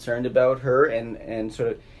more concerned about her and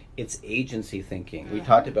sort of it's agency thinking. We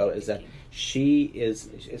talked about is that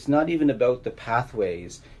it's not even about the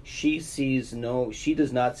pathways. She does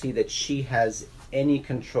not see that she has any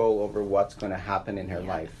control over what's going to happen in her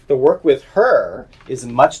life. The work with her is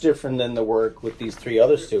much different than the work with these 3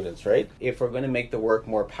 other students, right? If we're going to make the work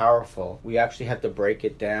more powerful, we actually have to break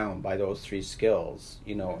it down by those 3 skills,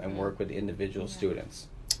 and work with individual students.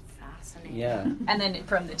 Fascinating. Yeah. And then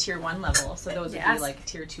from the tier 1 level, so those would be like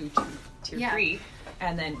tier 2 to tier 3.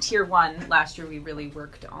 And then tier 1, last year we really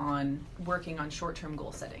working on short-term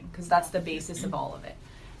goal setting because that's the basis of all of it.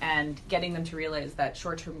 And getting them to realize that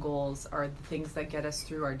short-term goals are the things that get us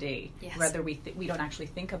through our day. Yes. Whether we don't actually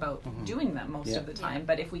think about doing them most of the time,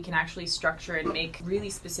 but if we can actually structure and make really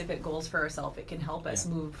specific goals for ourselves, it can help us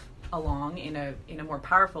move along in a more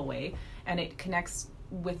powerful way. And it connects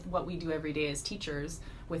with what we do every day as teachers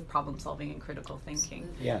with problem solving and critical thinking.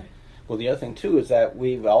 Yeah. Well, the other thing, too, is that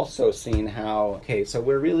we've also seen how, so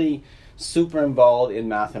we're really super involved in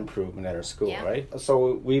math improvement at our school, right?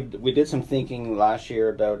 So we did some thinking last year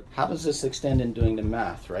about how does this extend in doing the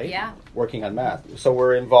math, right? Yeah. Working on math. So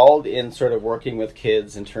we're involved in sort of working with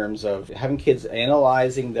kids in terms of having kids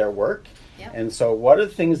analyzing their work. Yep. And so what are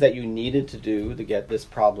the things that you needed to do to get this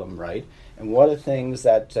problem right? And what are things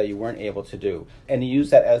that you weren't able to do? And you use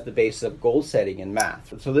that as the basis of goal setting in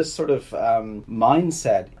math. So this sort of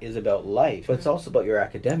mindset is about life, but it's also about your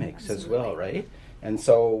academics as well, right? And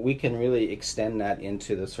so we can really extend that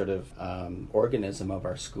into the sort of organism of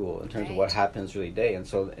our school in terms of what happens really day. And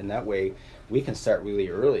so in that way, we can start really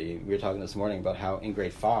early. We were talking this morning about how in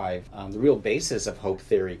grade 5, the real basis of hope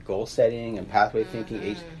theory, goal setting and pathway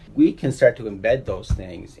thinking, we can start to embed those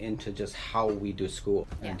things into just how we do school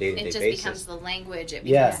on a day-to-day basis. It just becomes the language, it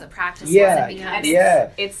becomes the practices, it becomes...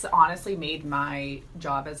 It's honestly made my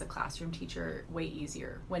job as a classroom teacher way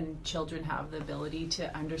easier when children have the ability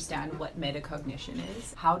to understand what metacognition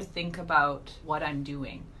is, how to think about what I'm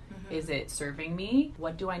doing. Is it serving me?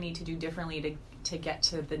 What do I need to do differently to get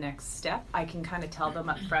to the next step? I can kind of tell them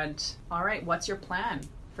up front, all right, what's your plan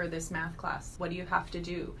for this math class? What do you have to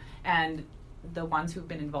do? And the ones who've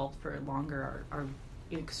been involved for longer are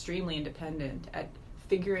extremely independent at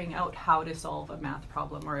figuring out how to solve a math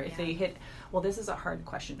problem, or if they hit, well, this is a hard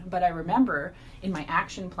question, but I remember in my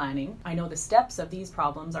action planning, I know the steps of these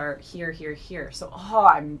problems are here, here, here. So,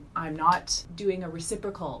 I'm not doing a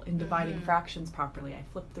reciprocal in dividing fractions properly. I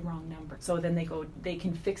flipped the wrong number. So then they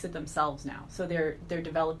can fix it themselves now. So they're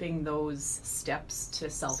developing those steps to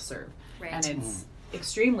self-serve. Right. And it's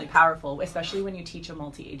extremely powerful, especially when you teach a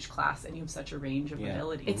multi-age class and you have such a range of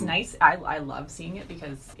ability. It's nice. I love seeing it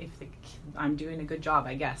because I'm doing a good job,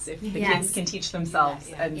 I guess, if the kids can teach themselves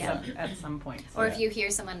at some point. Or if you hear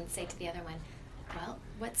someone say to the other one, well,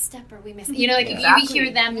 what step are we missing? You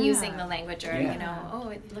hear them using the language, or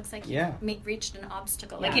it looks like you reached an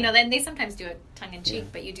obstacle. Then they sometimes do it tongue-in-cheek,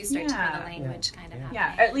 but you do start to hear the language kind of happening.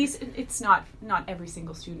 Yeah, at least it's not every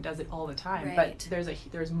single student does it all the time, but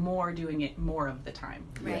there's more doing it more of the time.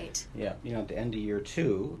 Right. Yeah, at the end of year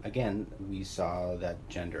 2, again, we saw that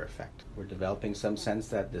gender effect. We're developing some sense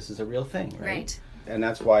that this is a real thing, right? And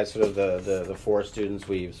that's why sort of the 4 students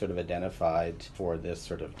we've sort of identified for this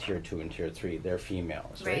sort of tier 2 and tier 3, they're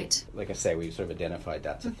females, right? Like I say, we've sort of identified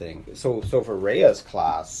that's a thing. So for Rhea's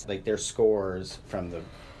class, like their scores from the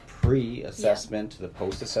pre-assessment to the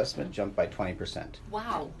post-assessment jumped by 20%.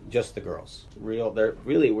 Wow. Just the girls. We're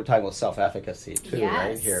talking about self-efficacy too,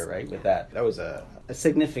 right here, right? With that was a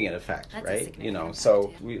significant effect, that's right? Significant effect,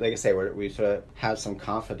 so we, like I say, we sort of have some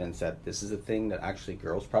confidence that this is a thing that actually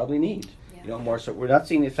girls probably need. More so. We're not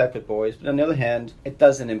seeing the effect with boys, but on the other hand, it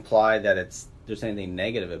doesn't imply that there's anything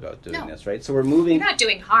negative about doing this, right? So we're moving. You're not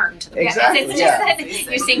doing harm to them. Exactly. It's just that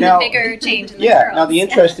you're seeing the bigger change in the girls. Now the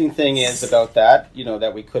interesting thing is about that,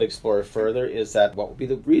 that we could explore further, is that what would be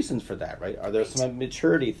the reasons for that, right? Are there some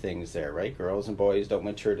maturity things there, right? Girls and boys don't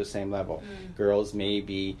mature to the same level. Girls may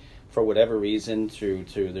be, for whatever reason, through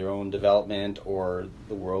their own development or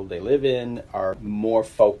the world they live in, are more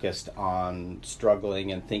focused on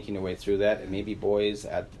struggling and thinking their way through that. And maybe boys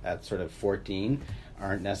at sort of 14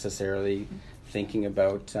 aren't necessarily thinking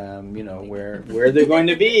about where they're going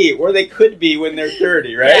to be, or they could be when they're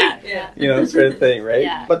 30, right? Sort of thing, right?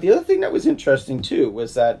 Yeah. But the other thing that was interesting too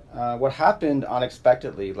was that what happened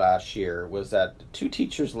unexpectedly last year was that 2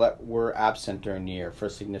 teachers were absent during the year for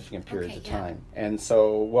significant periods of time. And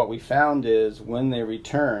so what we found is when they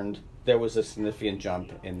returned, there was a significant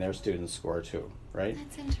jump in their student score too. Right?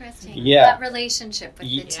 That's interesting. Yeah. That relationship with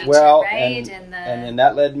the teacher, right? And then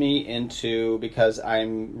that led me into, because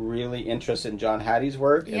I'm really interested in John Hattie's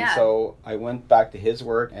work, and so I went back to his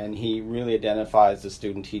work, and he really identifies the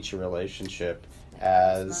student-teacher relationship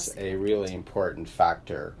as a really important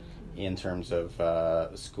factor in terms of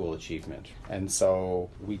school achievement. And so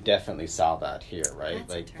we definitely saw that here, right?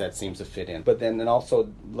 That seems to fit in. But then also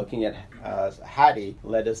looking at Hattie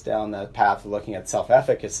led us down that path of looking at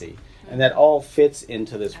self-efficacy. And that all fits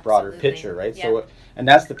into this broader picture, right? Yeah. So, and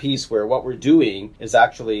that's the piece where what we're doing is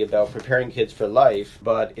actually about preparing kids for life,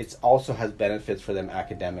 but it also has benefits for them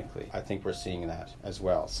academically. I think we're seeing that as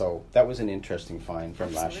well. So that was an interesting find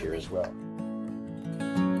from last year as well.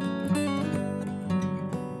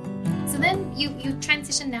 So then you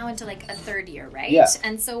transition now into like a 3rd year, right? Yeah.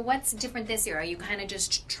 And so what's different this year? Are you kind of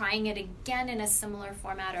just trying it again in a similar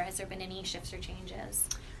format, or has there been any shifts or changes?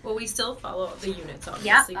 Well, we still follow the units,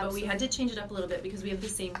 obviously, but we had to change it up a little bit because we have the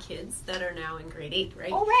same kids that are now in grade 8, right?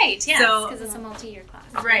 Oh, right, yes, because so, it's a multi-year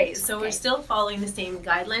class. Right, so we're still following the same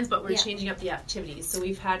guidelines, but we're changing up the activities. So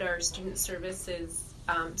we've had our student services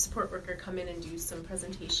support worker come in and do some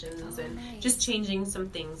presentations just changing some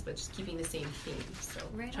things, but just keeping the same theme. So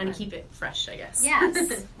trying to keep it fresh, I guess.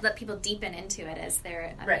 Yes, let people deepen into it as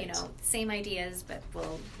they're, same ideas, but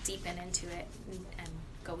we'll deepen into it and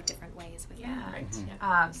go different ways with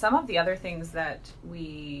that. Some of the other things that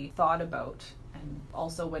we thought about, and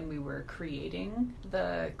also when we were creating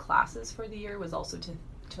the classes for the year, was also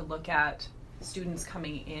to look at students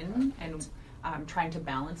coming in and trying to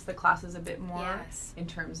balance the classes a bit more in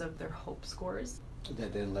terms of their HOPE scores.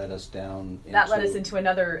 That then led us down into... That led us into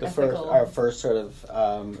another our first sort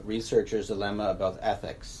of researcher's dilemma about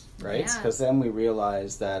ethics, right? Because then we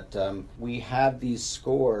realized that we have these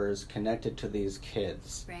scores connected to these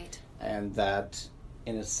kids. Right. And that,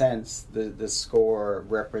 in a sense, the score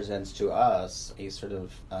represents to us a sort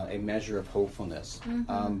of a measure of hopefulness.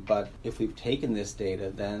 But if we've taken this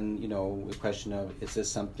data, then, the question of, is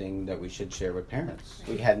this something that we should share with parents? Right.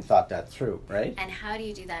 We hadn't thought that through, right? And how do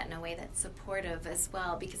you do that in a way that's supportive as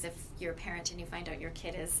well? Because if you're a parent and you find out your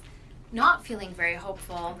kid is not feeling very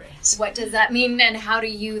hopeful, what does that mean, and how do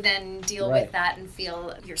you then deal with that and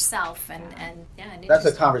feel yourself and that's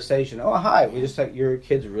a conversation. Oh, hi, we just thought your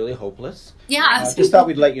kid's really hopeless. Just thought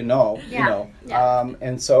we'd let you know.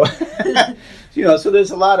 And so so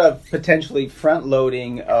there's a lot of potentially front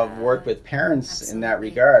loading of work with parents in that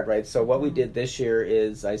regard, right? So what we did this year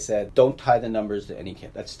is I said, don't tie the numbers to any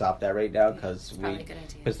kid. Let's stop that right now, because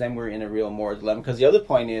then we're in a real moral dilemma. Because the other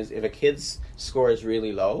point is, if a kid's score is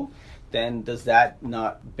really low, then does that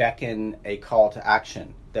not beckon a call to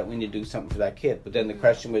action that we need to do something for that kid? But then the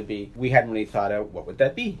question would be, we hadn't really thought out what would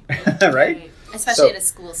that be, right? Especially at a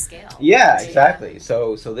school scale. Yeah, exactly.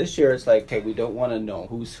 So this year it's like, okay, we don't want to know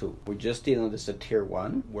who's who. We're just dealing with this at tier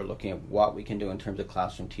 1. We're looking at what we can do in terms of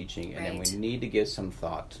classroom teaching, and then we need to give some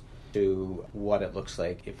thought to what it looks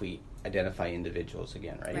like if we identify individuals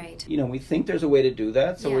again, right? Right. You know, we think there's a way to do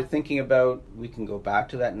that, so Yeah. we're thinking about, we can go back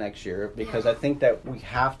to that next year, because I think that we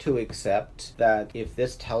have to accept that if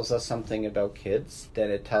this tells us something about kids, then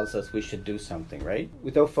it tells us we should do something, right?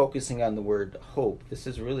 Without focusing on the word hope, this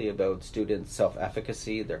is really about students'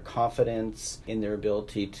 self-efficacy, their confidence in their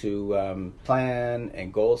ability to plan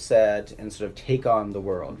and goal set and sort of take on the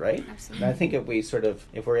world, right? Absolutely. And I think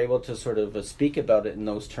if we're able to sort of speak about it in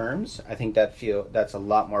those terms, I think that's a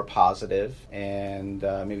lot more positive and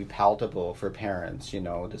maybe palatable for parents, you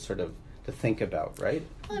know, to sort of to think about, right?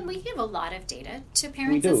 Well, and we give a lot of data to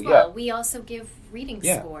parents do, as well. yeah. We also give reading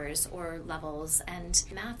Yeah. scores or levels and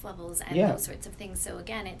math levels and Yeah. those sorts of things. So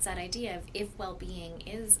again, it's that idea of if well-being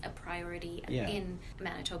is a priority Yeah. in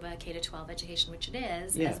Manitoba K-12 education, which it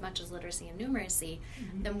is, Yeah. as much as literacy and numeracy,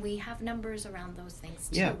 then we have numbers around those things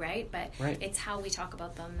too, Yeah. right? But Right. it's how we talk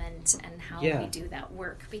about them and how Yeah. we do that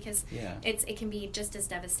work, because Yeah. it can be just as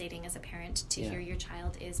devastating as a parent to Yeah. hear your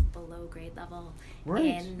child is below grade level Right.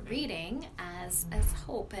 in reading as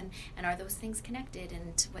hope, and are those things connected,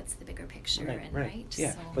 and what's the bigger picture, and right?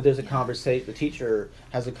 Yeah, So, but there's a yeah. conversation. The teacher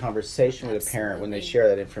has a conversation with a parent when they Absolutely. share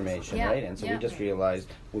that information, Yeah, right? And so yeah. we just realized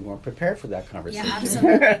we weren't prepared for that conversation. Yeah,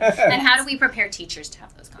 absolutely. And how do we prepare teachers to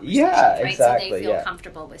have those conversations? Yeah, right? exactly, So they feel yeah.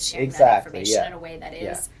 comfortable with sharing that Exactly, information yeah. in a way that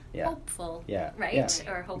Yeah, is yeah. hopeful, Yeah, right?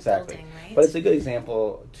 yeah. Or hope Exactly. building, right? But it's a good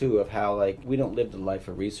example too of how, like, we don't live the life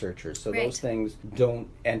of researchers, so Right. those things don't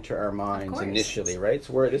enter our minds course. initially, right?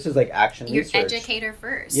 So this is like action You're research. educator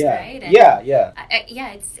first, Yeah, right? And yeah.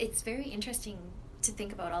 yeah, it's very interesting to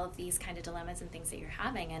think about all of these kind of dilemmas and things that you're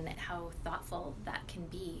having, and how thoughtful that can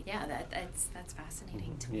be. Yeah, that's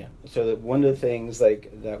fascinating to me. Yeah. So one of the things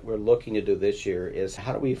like that we're looking to do this year is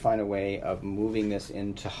how do we find a way of moving this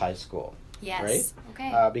into high school? Yes. Right?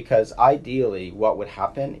 Okay. Because ideally, what would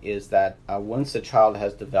happen is that once the child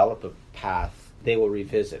has developed a path, they will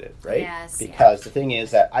revisit it, right? Yes, Because the thing is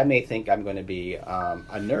that I may think I'm going to be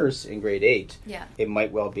a nurse in grade 8. Yeah. It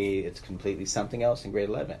might well be it's completely something else in grade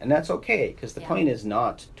 11. And that's okay, because the Yeah. point is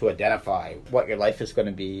not to identify what your life is going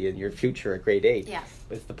to be in your future at grade 8. Yeah.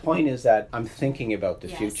 But the point is that I'm thinking about the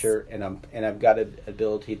Yes. future, and I've got an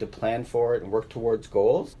ability to plan for it and work towards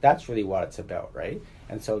goals. That's really what it's about, right?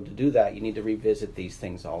 And so to do that, you need to revisit these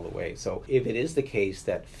things all the way. So if it is the case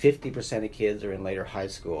that 50% of kids are in later high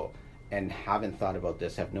school and haven't thought about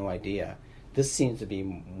this, have no idea, this seems to be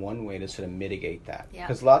one way to sort of mitigate that. Yeah.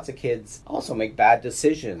 Because lots of kids also make bad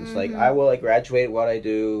decisions. Like, I graduate what I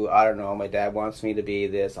do. I don't know, my dad wants me to be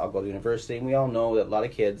this. I'll go to university. And we all know that a lot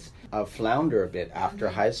of kids flounder a bit after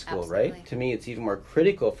high school, Absolutely. right? To me, it's even more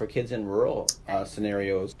critical for kids in rural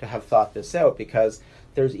scenarios to have thought this out, because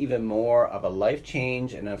there's even more of a life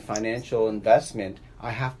change and a financial investment. I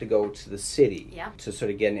have to go to the city to sort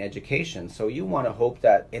of get an education. So you want to hope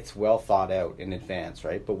that it's well thought out in advance,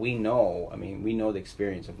 right? But we know the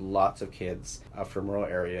experience of lots of kids from rural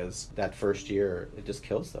areas that first year, it just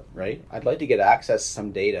kills them, right? I'd like to get access to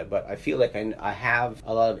some data, but I feel like I have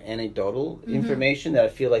a lot of anecdotal information that I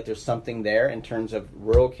feel like there's something there in terms of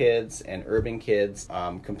rural kids and urban kids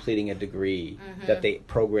completing a degree that they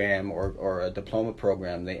program or a diploma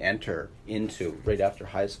program they enter into right after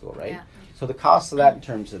high school, right? Yeah. So the cost of that in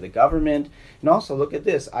terms of the government, and also look at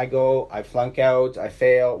this, I flunk out, I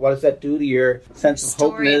fail, what does that do to your sense of Story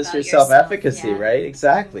hopefulness, about your yourself, self-efficacy, yeah. right?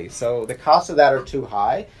 Exactly. So the costs of that are too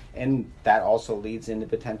high, and that also leads into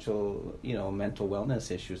potential, mental wellness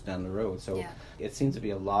issues down the road. So it seems to be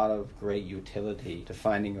a lot of great utility to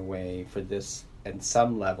finding a way for this at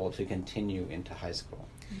some level to continue into high school.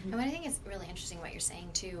 And what I think is really interesting what you're saying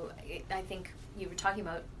too, I think you were talking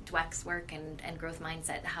about Dweck's work and growth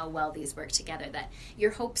mindset, how well these work together, that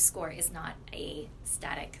your hope score is not a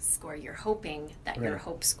static score. You're hoping that your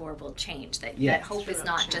hope score will change, that hope is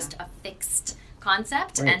not just a fixed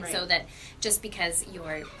concept, and so that just because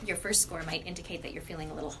your first score might indicate that you're feeling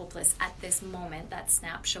a little hopeless at this moment, that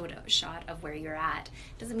snapshot of where you're at,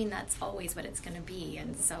 doesn't mean that's always what it's going to be.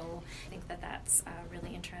 And so I think that's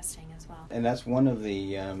really interesting as well. And that's one of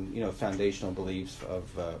the foundational beliefs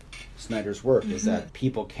of Snyder's work, is that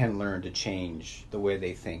people can learn to change the way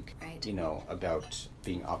they think, about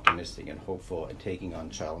being optimistic and hopeful and taking on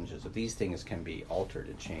challenges. That these things can be altered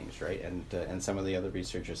and changed, right? And some of the other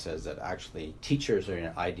researchers says that actually teachers are in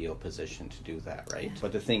an ideal position to do that, right? Yeah.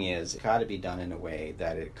 But the thing is, it's got to be done in a way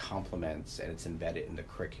that it complements and it's embedded in the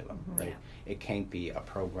curriculum, right? Yeah. It can't be a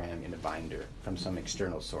program in a binder from some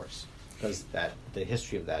external source. because that the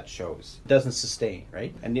history of that shows it doesn't sustain,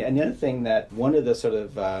 right? And the other thing that one of the sort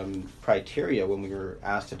of criteria when we were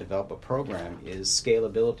asked to develop a program is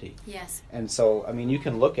scalability. Yes. And so, I mean, you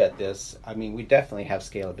can look at this. I mean, we definitely have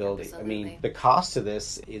scalability. Absolutely. I mean, the cost of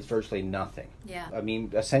this is virtually nothing. Yeah. I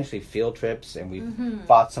mean, essentially field trips, and we've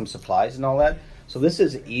bought some supplies and all that. So this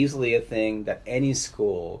is easily a thing that any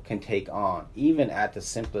school can take on, even at the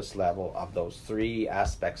simplest level of those 3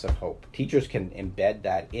 aspects of hope. Teachers can embed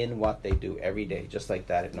that in what they do every day, just like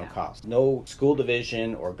that at no cost. No school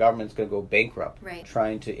division or government's going to go bankrupt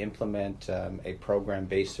trying to implement a program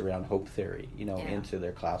based around hope theory, into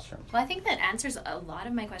their classroom. Well, I think that answers a lot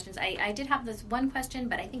of my questions. I did have this one question,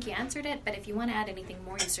 but I think you answered it. But if you want to add anything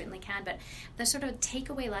more, you certainly can. But the sort of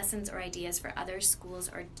takeaway lessons or ideas for other schools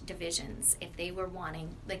or divisions, if they were wanting,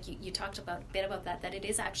 like you talked about a bit about that it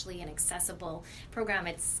is actually an accessible program,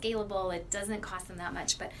 it's scalable, it doesn't cost them that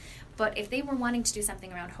much, but if they were wanting to do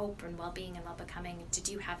something around hope and well-being and well-becoming, did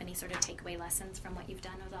you have any sort of takeaway lessons from what you've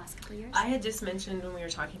done over the last couple of years? I had just mentioned when we were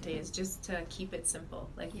talking today is just to keep it simple.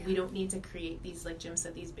 Like we don't need to create these, like Jim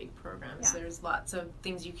said, these big programs. There's lots of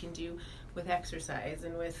things you can do with exercise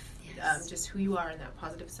and with just who you are and that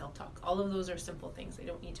positive self-talk. All of those are simple things. They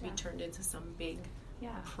don't need to be turned into some big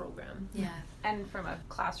program. And from a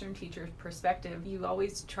classroom teacher's perspective, you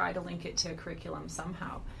always try to link it to a curriculum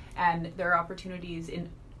somehow. And there are opportunities in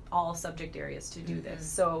all subject areas to do this.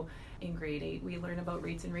 So in grade 8, we learn about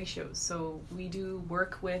rates and ratios. So we do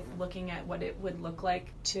work with looking at what it would look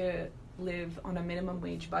like to live on a minimum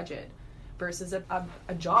wage budget versus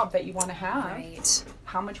a job that you want to have. Right.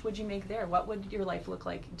 How much would you make there? What would your life look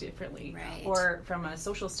like differently? Right. Or from a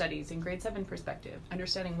social studies in grade 7 perspective,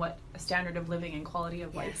 understanding what a standard of living and quality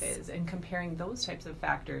of life is and comparing those types of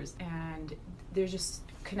factors. And there's just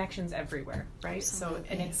connections everywhere, right? Absolutely. So,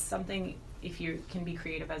 and it's something, if you can be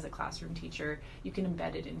creative as a classroom teacher, you can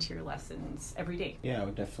embed it into your lessons every day. Yeah, I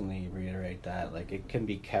would definitely reiterate that. Like, it can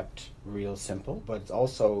be kept real simple, but it's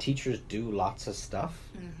also teachers do lots of stuff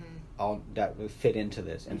all that would fit into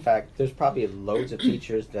this. In fact, there's probably loads of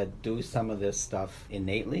teachers that do some of this stuff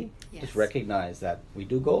innately. Just recognize that we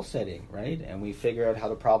do goal setting, right? And we figure out how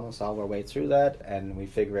to problem solve our way through that, and we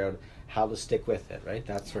figure out how to stick with it, right?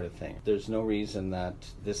 That sort of thing. There's no reason that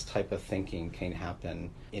this type of thinking can't happen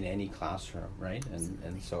in any classroom, right?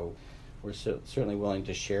 And so we're certainly willing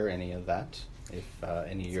to share any of that. If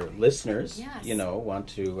any of your listeners, want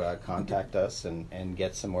to contact us and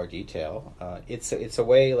get some more detail, it's a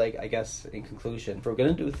way, like, I guess, in conclusion, if we're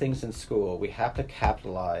going to do things in school, we have to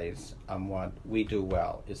capitalize on what we do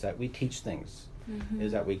well, is that we teach things.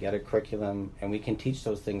 Is that we get a curriculum and we can teach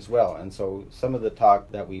those things well. And so some of the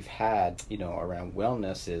talk that we've had, around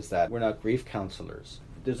wellness is that we're not grief counselors.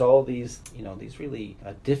 There's all these, these really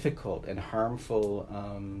difficult and harmful,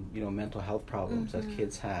 mental health problems that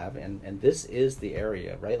kids have. And this is the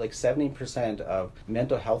area, right? Like 70% of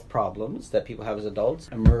mental health problems that people have as adults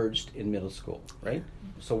emerged in middle school, right?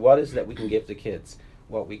 So what is it that we can give to kids?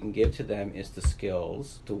 What we can give to them is the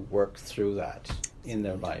skills to work through that in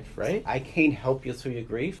their life, right? I can't help you through your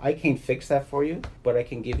grief. I can't fix that for you, but I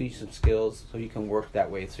can give you some skills so you can work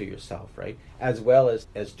that way through yourself, right? As well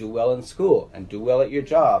as do well in school and do well at your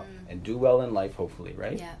job and do well in life, hopefully,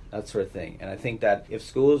 right? Yeah. That sort of thing. And I think that if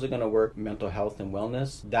schools are going to work mental health and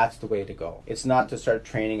wellness, that's the way to go. It's not to start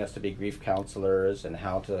training us to be grief counselors and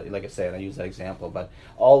how to, like I say, and I use that example, but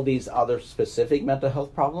all these other specific mental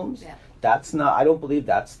health problems, that's not, I don't believe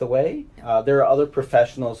that's the way. There are other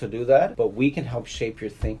professionals who do that, but we can help shape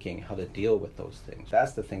your thinking, how to deal with those things.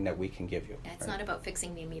 That's the thing that we can give you. It's not about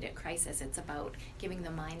fixing the immediate crisis. It's about giving the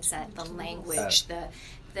mindset, the language, the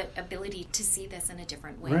ability to see this in a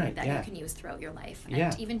different way that you can use throughout your life.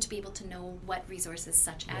 And even to be able to know what resources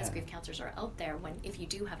such as grief counselors are out there if you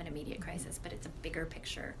do have an immediate crisis, but it's a bigger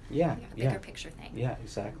picture. Bigger picture thing. Yeah,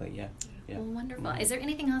 exactly. Yeah. Well, wonderful. Is there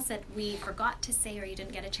anything else that we forgot to say or you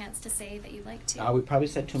didn't get a chance to say that you'd like to? We probably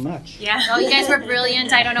said too much. Yeah. Oh, you guys were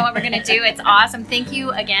brilliant. I don't know what we're going to do. It's awesome. Thank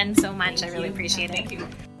you again so much. I really appreciate it. Thank you.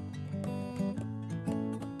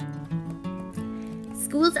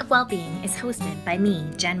 Schools of Wellbeing is hosted by me,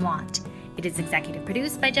 Jen Watt. It is executive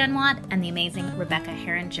produced by Jen Watt and the amazing Rebecca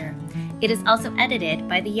Herringer. It is also edited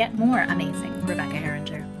by the yet more amazing Rebecca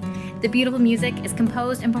Herringer. The beautiful music is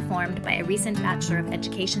composed and performed by a recent Bachelor of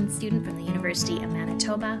Education student from the University of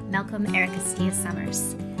Manitoba, Malcolm Ericastia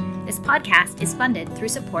Summers. This podcast is funded through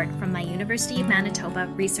support from my University of Manitoba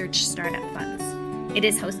Research Startup Funds. It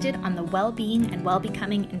is hosted on the Wellbeing and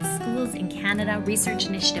Wellbecoming in Schools in Canada Research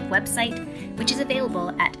Initiative website, which is available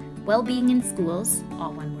at wellbeinginschools,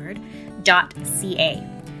 all one word, .ca.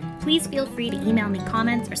 Please feel free to email me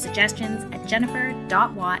comments or suggestions at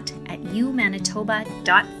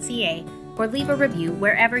jennifer.watt@umanitoba.ca or leave a review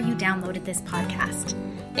wherever you downloaded this podcast.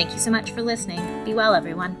 Thank you so much for listening. Be well,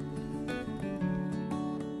 everyone.